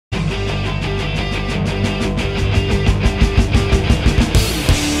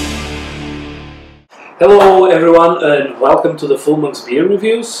Hello everyone and welcome to the Full Monks Beer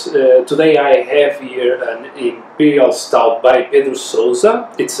Reviews. Today I have here an Imperial Stout by Pedro Sousa.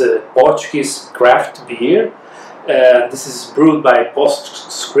 It's a Portuguese craft beer. This is brewed by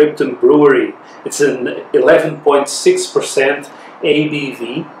Scriptum Brewery. It's an 11.6%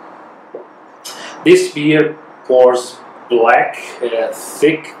 ABV. This beer pours black,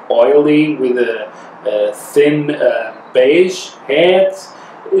 thick, oily with a thin beige head.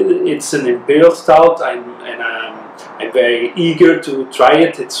 It's an Imperial Stout, I'm very eager to try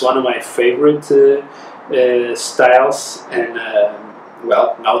it. It's one of my favorite styles, and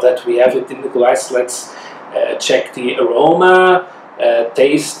well, now that we have it in the glass, let's check the aroma,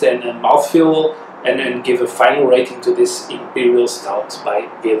 taste, and mouthfeel, and then give a final rating to this Imperial Stout by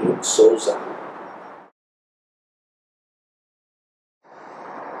Pedro Sousa.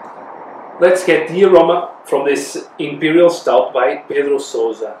 Let's get the aroma from this Imperial Stout by Pedro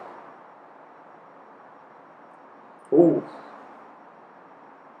Sousa. Ooh.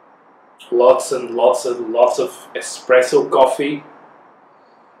 Lots and lots and lots of espresso coffee,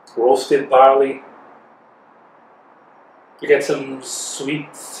 roasted barley. You get some sweet,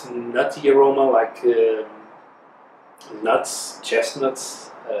 nutty aroma like nuts,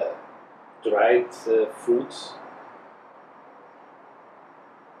 chestnuts, dried fruits.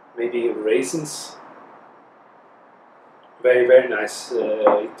 Maybe raisins. Very, very nice.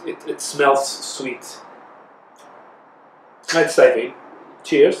 It smells sweet. Let's dive in.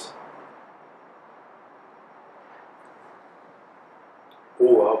 Cheers.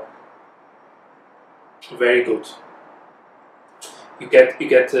 Oh wow. Very good. You get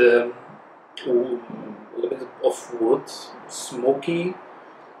a little bit of wood, smokiness.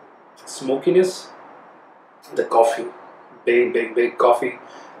 The coffee, big coffee.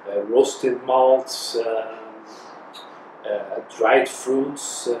 Roasted malts, dried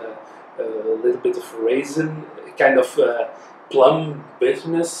fruits, a little bit of raisin, kind of plum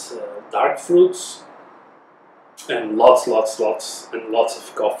bitterness, dark fruits, and lots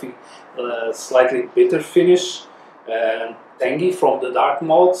of coffee. Slightly bitter finish, tangy from the dark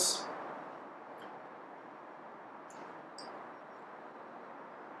malts.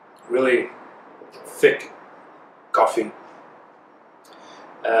 Really thick coffee.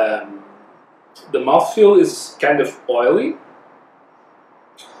 The mouthfeel is kind of oily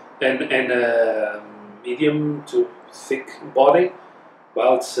and medium to thick body.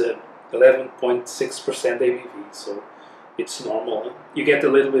 Well, it's 11.6% ABV, so it's normal. You get a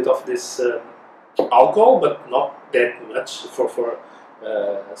little bit of this alcohol, but not that much for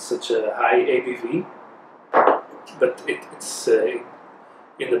such a high ABV. But it's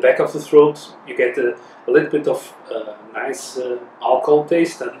in the back of the throat. You get a little bit of nice alcohol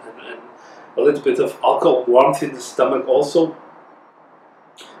taste and a little bit of alcohol warmth in the stomach also.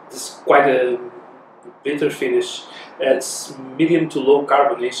 This is quite a bitter finish. It's medium to low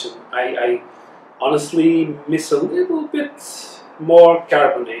carbonation. I honestly miss a little bit more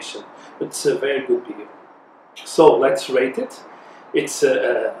carbonation. It's a very good beer. So let's rate it. It's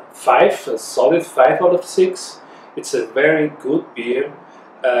a solid 5 out of 6. It's a very good beer.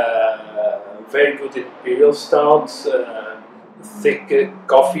 Very good Imperial Stout, thick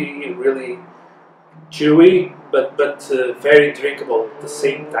coffee, really chewy, but very drinkable at the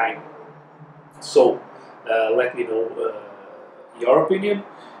same time. So let me know your opinion.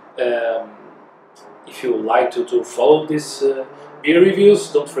 If you like to follow this beer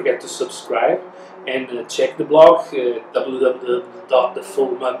reviews, don't forget to subscribe and check the blog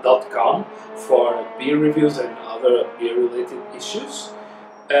www.thefullmug.com for beer reviews and other beer related issues.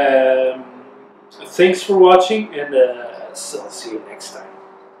 Thanks for watching, and I'll see you next time.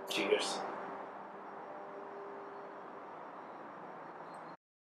 Cheers.